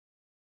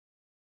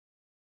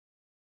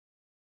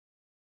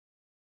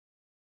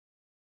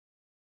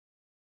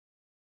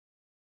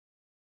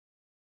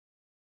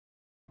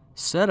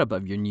Setup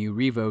of your new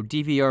Revo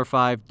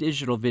DVR5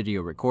 digital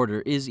video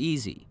recorder is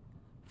easy.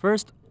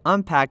 First,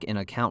 unpack and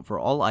account for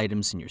all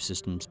items in your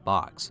system's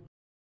box.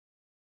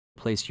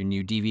 Place your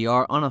new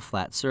DVR on a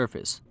flat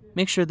surface.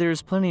 Make sure there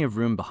is plenty of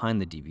room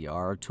behind the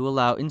DVR to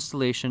allow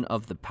installation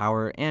of the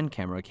power and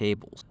camera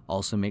cables.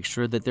 Also make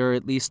sure that there are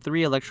at least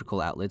 3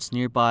 electrical outlets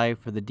nearby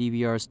for the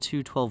DVR's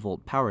two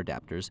 12-volt power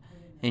adapters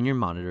and your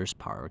monitor's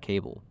power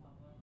cable.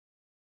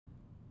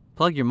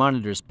 Plug your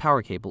monitor's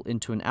power cable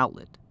into an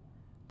outlet.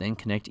 Then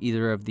connect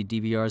either of the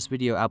DVR's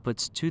video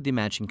outputs to the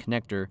matching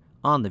connector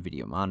on the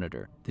video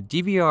monitor. The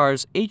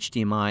DVR's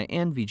HDMI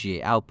and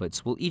VGA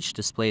outputs will each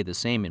display the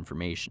same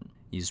information.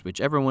 Use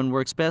whichever one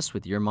works best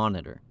with your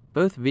monitor.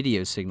 Both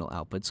video signal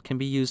outputs can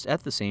be used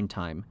at the same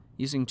time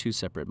using 2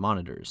 separate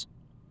monitors.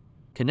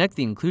 Connect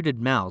the included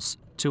mouse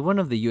to one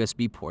of the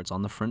USB ports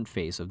on the front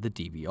face of the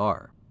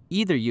DVR.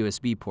 Either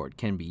USB port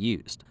can be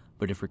used,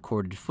 but if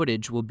recorded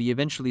footage will be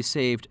eventually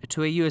saved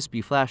to a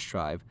USB flash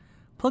drive,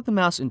 plug the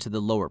mouse into the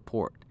lower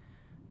port.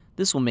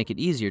 This will make it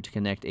easier to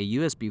connect a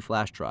USB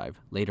flash drive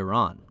later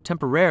on.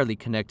 Temporarily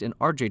connect an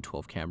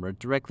RJ12 camera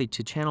directly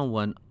to channel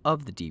 1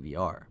 of the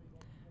DVR.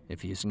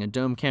 If using a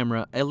dome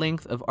camera, a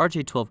length of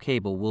RJ12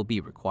 cable will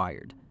be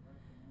required.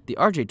 The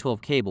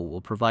RJ12 cable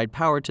will provide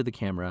power to the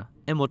camera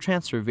and will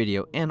transfer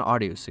video and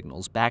audio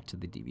signals back to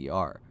the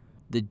DVR.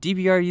 The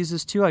DVR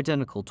uses 2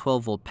 identical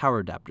 12-volt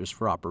power adapters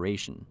for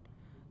operation.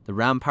 The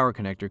round power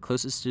connector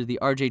closest to the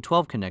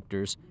RJ12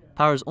 connectors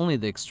powers only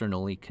the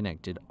externally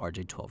connected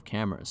RJ12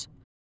 cameras.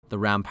 The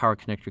round power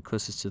connector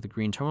closest to the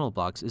green terminal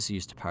box is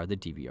used to power the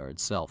DVR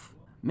itself.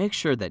 Make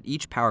sure that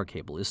each power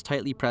cable is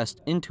tightly pressed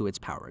into its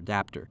power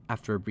adapter.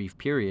 After a brief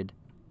period,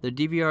 the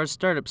DVR's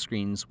startup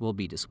screens will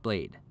be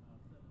displayed.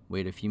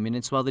 Wait a few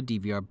minutes while the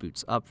DVR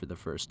boots up for the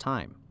first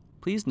time.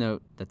 Please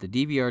note that the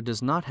DVR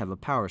does not have a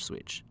power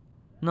switch.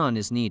 None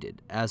is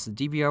needed, as the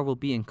DVR will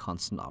be in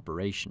constant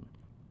operation.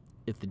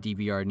 If the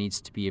DVR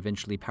needs to be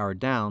eventually powered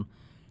down,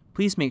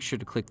 please make sure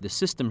to click the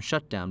System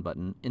Shutdown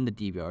button in the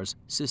DVR's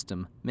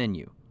System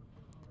menu.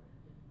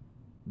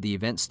 The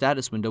event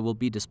status window will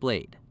be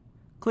displayed.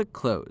 Click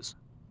Close.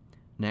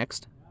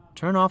 Next,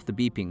 turn off the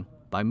beeping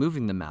by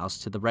moving the mouse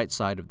to the right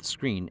side of the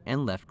screen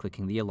and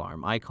left-clicking the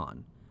alarm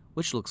icon,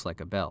 which looks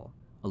like a bell.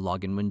 A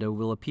login window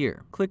will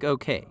appear. Click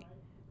OK,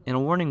 and a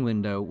warning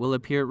window will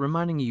appear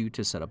reminding you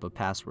to set up a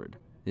password.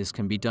 This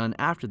can be done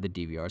after the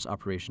DVR's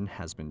operation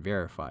has been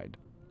verified.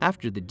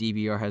 After the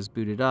DVR has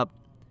booted up,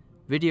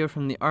 video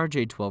from the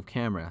RJ12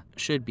 camera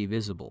should be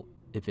visible.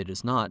 If it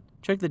is not,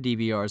 check the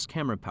DVR's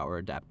camera power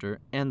adapter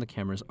and the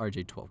camera's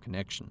RJ12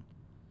 connection.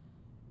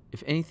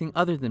 If anything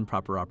other than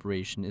proper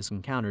operation is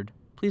encountered,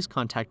 please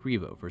contact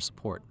Revo for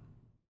support.